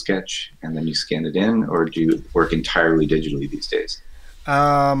pencil sketch and then you scan it in, or do you work entirely digitally these days?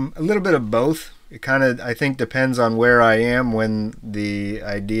 A little bit of both. It kind of, I think, depends on where I am when the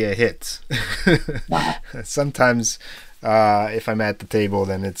idea hits. Sometimes, if I'm at the table,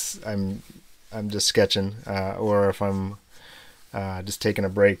 then I'm just sketching, or if I'm just taking a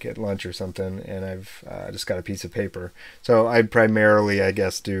break at lunch or something, and I've just got a piece of paper. So I primarily, I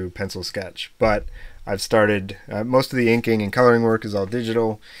guess, do pencil sketch. But I've started, most of the inking and coloring work is all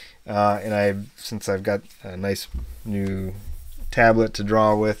digital, and since I've got a nice new tablet to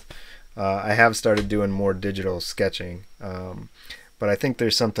draw with, I have started doing more digital sketching. But I think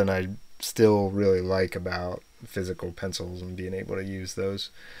there's something I still really like about physical pencils and being able to use those.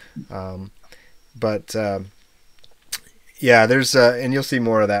 Yeah, there's and you'll see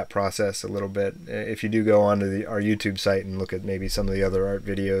more of that process a little bit if you do go onto our YouTube site and look at maybe some of the other art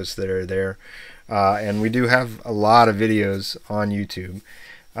videos that are there. And we do have a lot of videos on YouTube,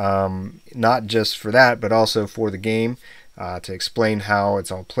 not just for that, but also for the game, to explain how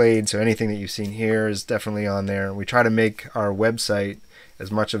it's all played. So anything that you've seen here is definitely on there. We try to make our website as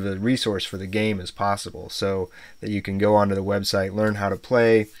much of a resource for the game as possible, so that you can go onto the website, learn how to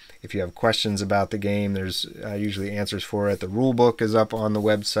play. If you have questions about the game, there's usually answers for it. The rule book is up on the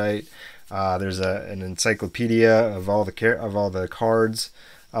website. There's an encyclopedia of all the cards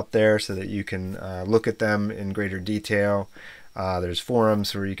up there, so that you can look at them in greater detail. There's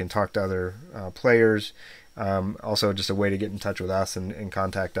forums where you can talk to other players. Also, just a way to get in touch with us and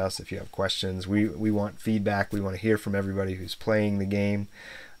contact us if you have questions. We want feedback. We want to hear from everybody who's playing the game.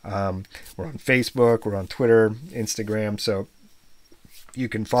 We're on Facebook. We're on Twitter, Instagram. So you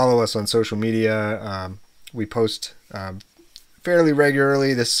can follow us on social media. We post fairly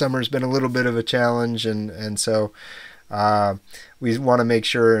regularly. This summer's been a little bit of a challenge, and so We want to make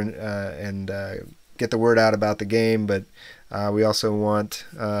sure and get the word out about the game, but we also want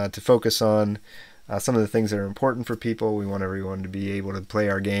to focus on some of the things that are important for people. We want everyone to be able to play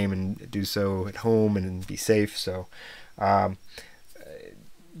our game and do so at home and be safe. So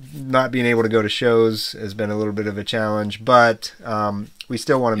not being able to go to shows has been a little bit of a challenge, but we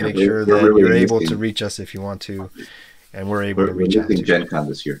still want to make sure that really you're able to reach us if you want to, and we're able to reach out to you. We're GenCon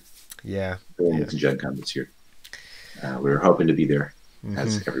this year. Yeah. We're missing GenCon this year. We were hoping to be there,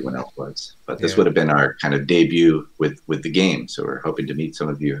 as everyone else was, but this would have been our kind of debut with the game. So we're hoping to meet some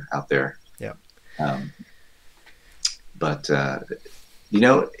of you out there. Yeah. But you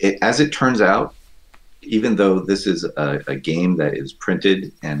know, as it turns out, even though this is a game that is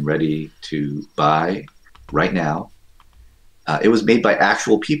printed and ready to buy right now, it was made by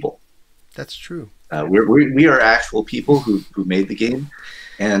actual people. That's true. We are actual people who made the game.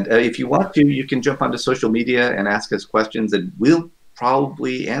 And if you want to, you can jump onto social media and ask us questions, and we'll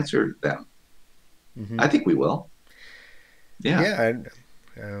probably answer them. I think we will. Yeah. Yeah.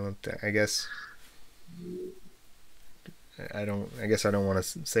 I guess I don't want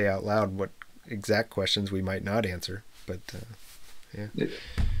to say out loud what exact questions we might not answer, but yeah.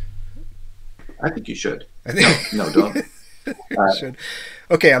 I think you should. I think no, don't. Should.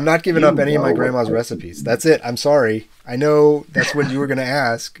 Okay, I'm not giving up any of my grandma's recipes. That's it. I'm sorry. I know that's what you were going to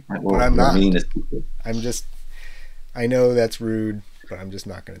ask, but I'm not. I know that's rude, but I'm just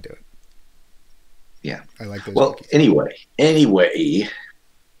not going to do it. Yeah. I like those. Well, cookies. anyway,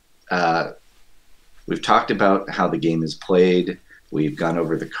 we've talked about how the game is played. We've gone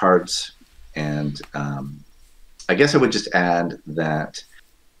over the cards, and I guess I would just add that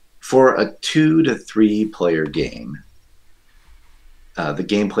for a 2 to 3 player game, the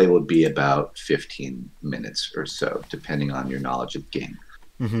gameplay would be about 15 minutes or so, depending on your knowledge of the game.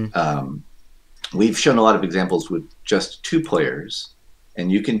 We've shown a lot of examples with just 2 players,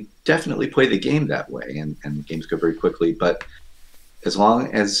 and you can definitely play the game that way, and the games go very quickly. But as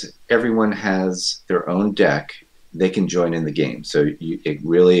long as everyone has their own deck, they can join in the game. So it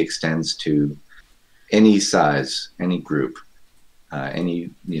really extends to any size, any group,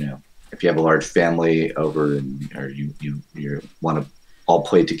 if you have a large family over or you want to all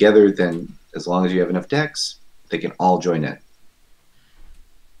play together, then as long as you have enough decks, they can all join in.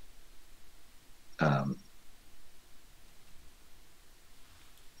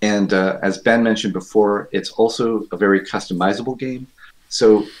 And as Ben mentioned before, it's also a very customizable game.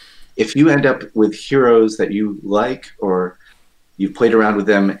 So if you end up with heroes that you like, or you've played around with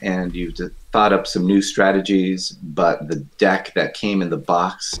them and you've thought up some new strategies, but the deck that came in the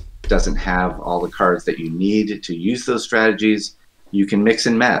box doesn't have all the cards that you need to use those strategies, you can mix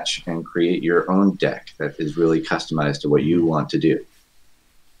and match and create your own deck that is really customized to what you want to do.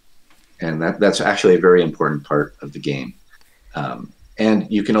 And that's actually a very important part of the game.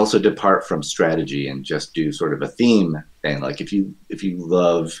 And you can also depart from strategy and just do sort of a theme thing. Like if you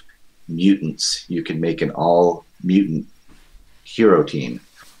love mutants, you can make an all mutant hero team.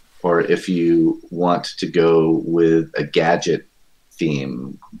 Or if you want to go with a gadget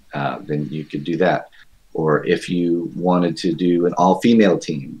theme, then you could do that. Or if you wanted to do an all-female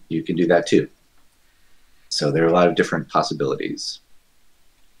team, you can do that too. So there are a lot of different possibilities.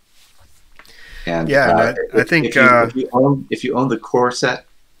 And yeah, I think if you own the core set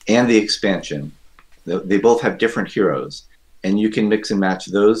and the expansion, they both have different heroes, and you can mix and match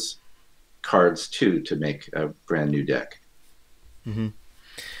those cards too to make a brand new deck.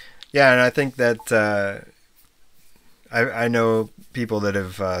 Yeah, and I think that I know people that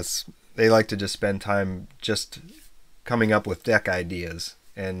have they like to just spend time just coming up with deck ideas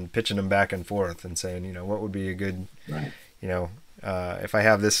and pitching them back and forth and saying, what would be a good, if I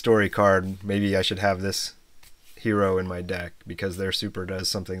have this story card, maybe I should have this hero in my deck because their super does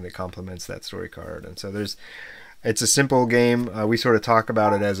something that complements that story card. And so it's a simple game. We sort of talk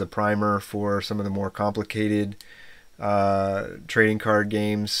about it as a primer for some of the more complicated trading card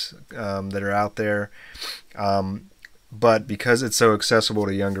games that are out there. But because it's so accessible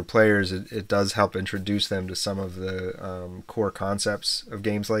to younger players, it does help introduce them to some of the core concepts of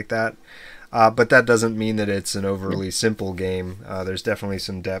games like that. But that doesn't mean that it's an overly simple game. There's definitely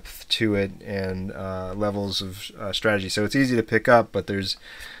some depth to it and levels of strategy. So it's easy to pick up, but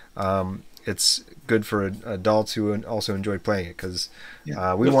it's good for adults who also enjoy playing it because we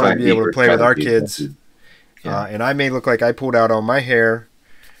want to be able to play with our kids. And I may look like I pulled out all my hair,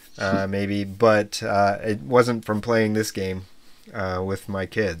 maybe, but it wasn't from playing this game with my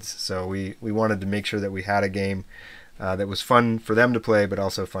kids. So we wanted to make sure that we had a game that was fun for them to play, but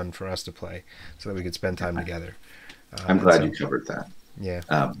also fun for us to play, so that we could spend time together. I'm glad you covered that.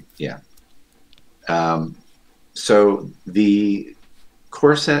 Yeah. So the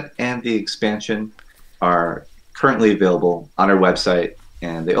core set and the expansion are currently available on our website,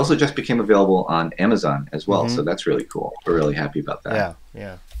 and they also just became available on Amazon as well. So that's really cool. We're really happy about that. Yeah,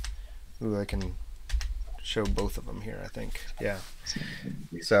 yeah. Ooh, I can show both of them here, I think. Yeah.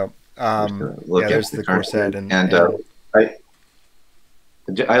 So, yeah, there's the core set.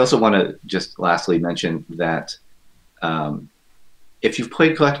 I also want to just lastly mention that if you've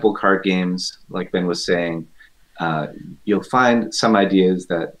played collectible card games, like Ben was saying, you'll find some ideas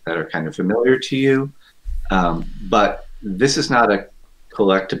that are kind of familiar to you. But this is not a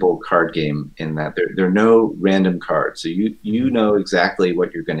collectible card game in that there are no random cards. So you know exactly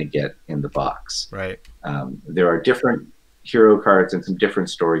what you're going to get in the box. Right. There are different hero cards and some different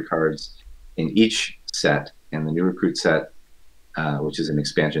story cards in each set, and the new recruit set, which is an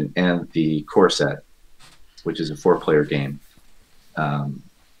expansion, and the core set, which is a 4-player game.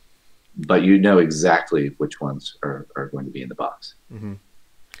 But you know exactly which ones are going to be in the box. Mm-hmm.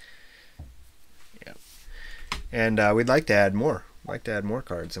 Yeah. And we'd like to add more.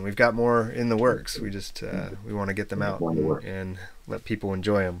 Cards, and we've got more in the works. We just we want to get them out and let people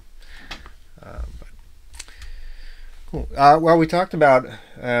enjoy them. But cool. Well, we talked about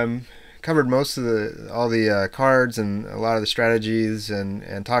covered most of all the cards and a lot of the strategies,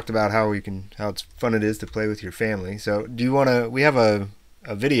 and talked about how it's fun it is to play with your family. So do you want to? We have a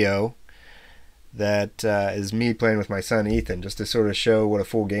video that is me playing with my son Ethan, just to sort of show what a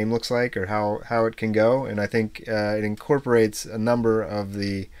full game looks like, or how it can go. And I think it incorporates a number of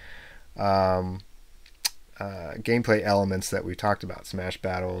the gameplay elements that we talked about: smash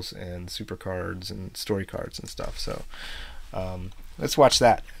battles and super cards and story cards and stuff. So let's watch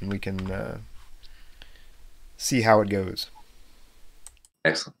that, and we can see how it goes.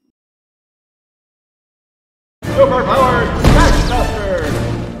 Excellent. Super powered Smash Buster!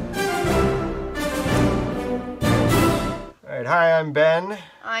 Alright, hi, I'm Ben.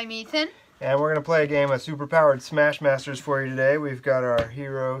 I'm Ethan. And we're going to play a game of super powered Smash Masters for you today. We've got our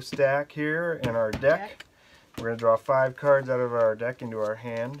hero stack here and our deck. We're going to draw 5 cards out of our deck into our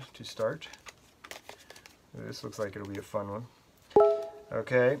hand to start. This looks like it'll be a fun one.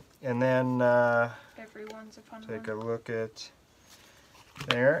 Okay, and then Everyone's a fun take one. a look at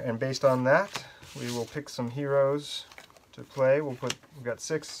there, and based on that, we will pick some heroes to play. We've got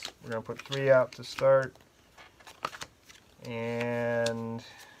 6. We're going to put 3 out to start. And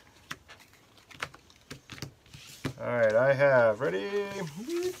alright, I have ready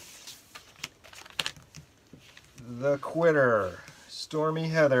the Quitter, Stormy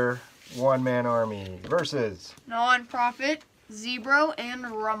Heather, one-man army versus Non-profit, Zebro, and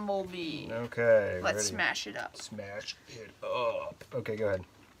Rumblebee. Okay, Let's ready. smash it up. Smash it up. Okay, go ahead.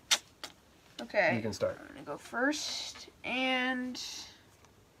 Okay. You can start. I'm gonna go first, and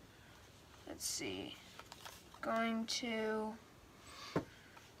let's see. Going to,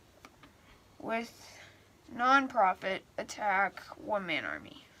 with non-profit, attack one-man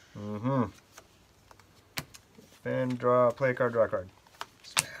army. Mm-hmm. Then play a card, draw a card.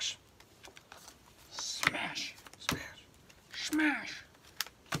 Smash. Smash. Smash. Smash.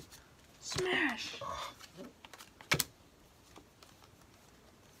 Smash. Oh.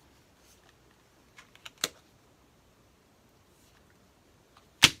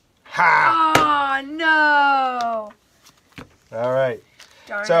 Ha! Oh, no! Alright.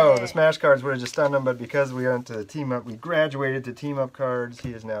 Darn So, it. the Smash cards would have just stunned him, but because we went to the team up, we graduated to team up cards,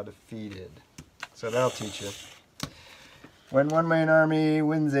 he is now defeated. So that'll teach you. When one main army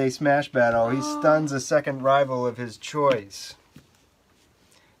wins a Smash battle, he stuns a second rival of his choice.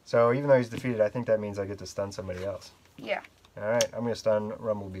 So even though he's defeated, I think that means I get to stun somebody else. Yeah. Alright, I'm going to stun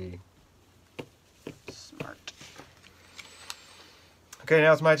Rumblebee. Smart. Okay,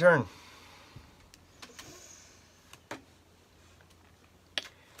 now it's my turn.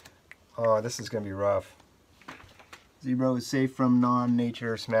 Oh, this is going to be rough. Zebro is safe from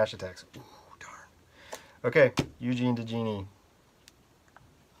non-nature smash attacks. Ooh, darn. Okay, Eugene to Genie.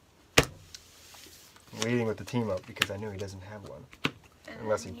 I'm waiting with the team up because I knew he doesn't have one.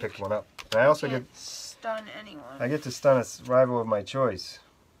 Unless he picked one up. And I also get stun anyone. I get to stun a rival of my choice.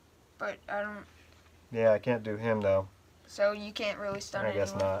 But I don't. Yeah, I can't do him though. So you can't really stun anyone. I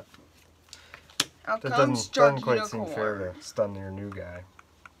guess not. Out That comes doesn't quite seem Starkey fair to stun your new guy.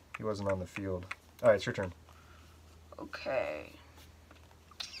 He wasn't on the field. Alright, it's your turn. Okay.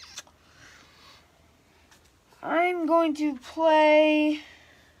 I'm going to play.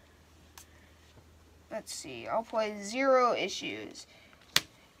 Let's see. I'll play Zero Issues.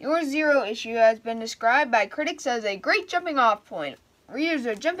 Your Zero issue has been described by critics as a great jumping off point. Readers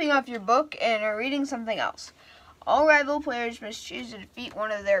are jumping off your book and are reading something else. All rival players must choose to defeat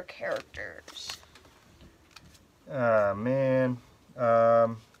one of their characters. Ah, man.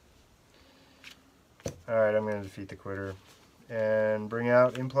 Alright, I'm going to defeat the quitter. And bring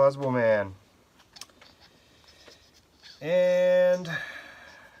out Implausible Man. And I'm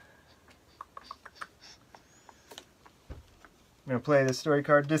going to play this story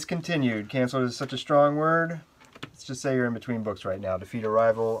card, Discontinued. Canceled is such a strong word. Let's just say you're in between books right now. Defeat a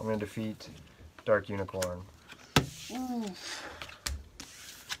rival. I'm going to defeat Dark Unicorn. Ooh.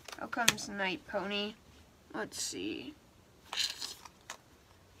 How comes Night Pony? Let's see.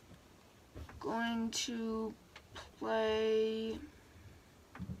 Going to play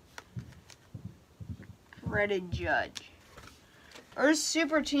Dreaded Judge. Earth's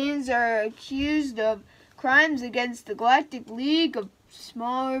super teens are accused of crimes against the Galactic League of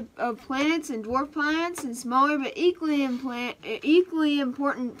smaller planets and dwarf planets and smaller but equally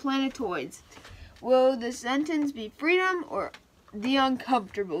important planetoids. Will the sentence be freedom or the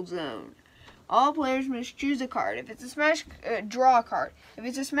uncomfortable zone? All players must choose a card. If it's a smash, draw a card. If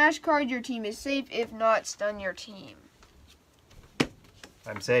it's a smash card, your team is safe. If not, stun your team.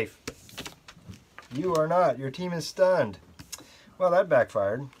 I'm safe. You are not. Your team is stunned. Well, that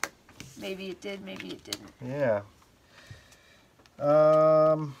backfired. Maybe it did, maybe it didn't. Yeah.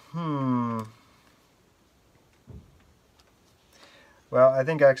 Well, I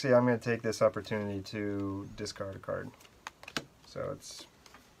think actually I'm going to take this opportunity to discard a card. So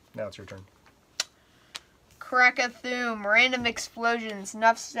now it's your turn. Krakathoom, random explosions,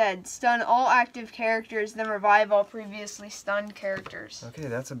 enough said. Stun all active characters, then revive all previously stunned characters. Okay,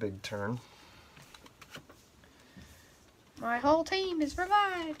 that's a big turn. My whole team is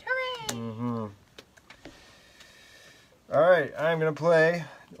revived. Hooray! Mm-hmm. Alright, I'm going to play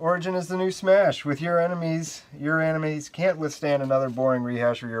Origin is the New Smash. With your enemies can't withstand another boring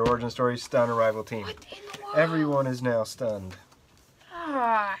rehash of your origin story. Stun a rival team. What in the world? Everyone is now stunned.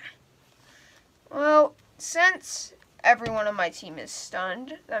 Ah. Well, since everyone on my team is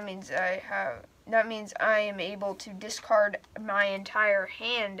stunned, that means I am able to discard my entire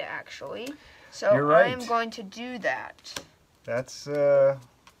hand, actually. So You're right. I am going to do that. That's, you're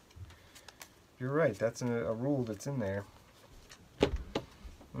right. That's a rule that's in there.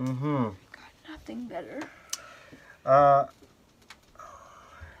 Mm-hmm. Got nothing better. I'm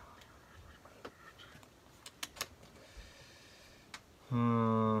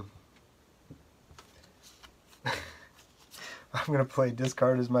going to play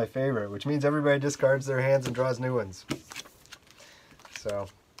discard as my favorite, which means everybody discards their hands and draws new ones. So.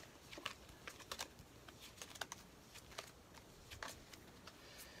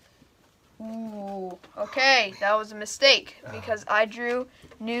 Ooh, okay, that was a mistake because I drew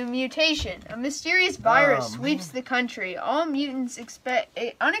New Mutation. A mysterious virus sweeps the country. All mutants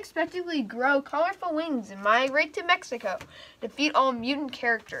unexpectedly grow colorful wings and migrate to Mexico. Defeat all mutant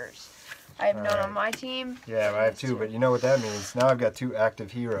characters. I have none on my team. Yeah, I have two, but you know what that means. Now I've got two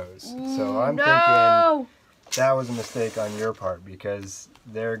active heroes. So I'm thinking that was a mistake on your part because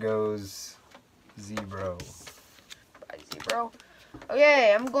there goes Zebro. Bye, Zebro.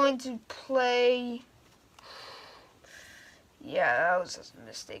 Okay, I'm going to play... Yeah, that was a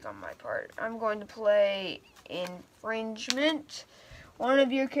mistake on my part. I'm going to play Infringement. One of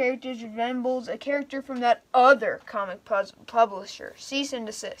your characters resembles a character from that other comic publisher. Cease and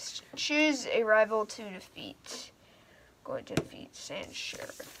desist. Choose a rival to defeat. I'm going to defeat Sand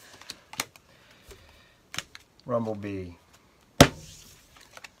Sheriff. Rumblebee.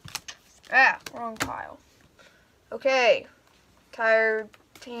 Ah, wrong pile. Okay. Entire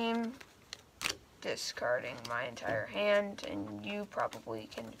team discarding my entire hand, and you probably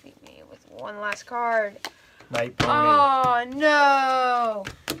can defeat me with one last card. Night Pony. Oh, no!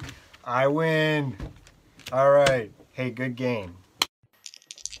 I win. All right. Hey, good game.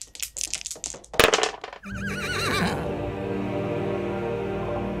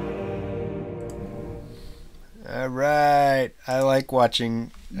 All right. I like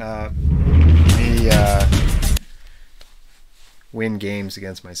watching me win games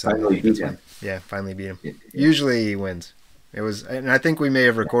against myself. Finally beat him. Yeah, finally beat him. Usually he wins. It was, and I think we may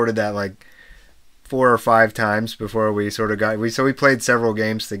have recorded that like 4 or 5 times before we sort of got. So we played several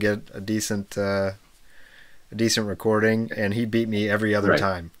games to get a decent recording, and he beat me every other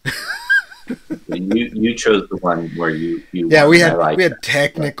time. You chose the one where you yeah, we had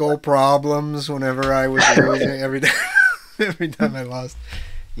technical problems whenever I was losing every time I lost.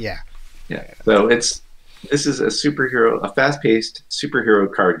 Yeah. So this is a fast-paced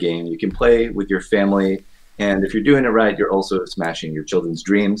superhero card game. You can play with your family, and if you're doing it right, you're also smashing your children's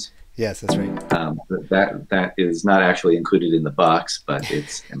dreams. Yes, that's right. That is not actually included in the box, but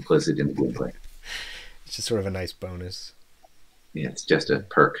it's implicit in the gameplay. It's just sort of a nice bonus. Yeah, it's just a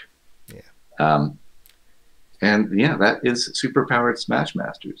perk. Yeah. And yeah, that is Superpowered Smash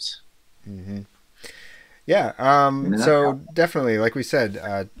Masters. Yeah. In a So nutshell. definitely, like we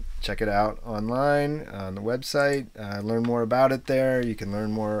said, check it out online on the website. Learn more about it there. You can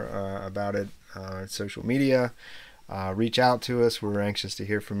learn more about it on social media. Reach out to us. We're anxious to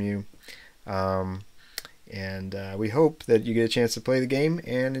hear from you. And we hope that you get a chance to play the game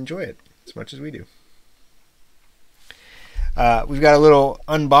and enjoy it as much as we do. We've got a little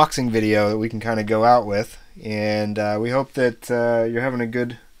unboxing video that we can kind of go out with, and we hope that you're having a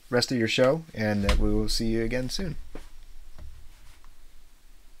good rest of your show, and that we will see you again soon.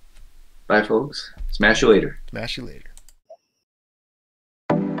 Bye, folks. Smash you later. Smash you later.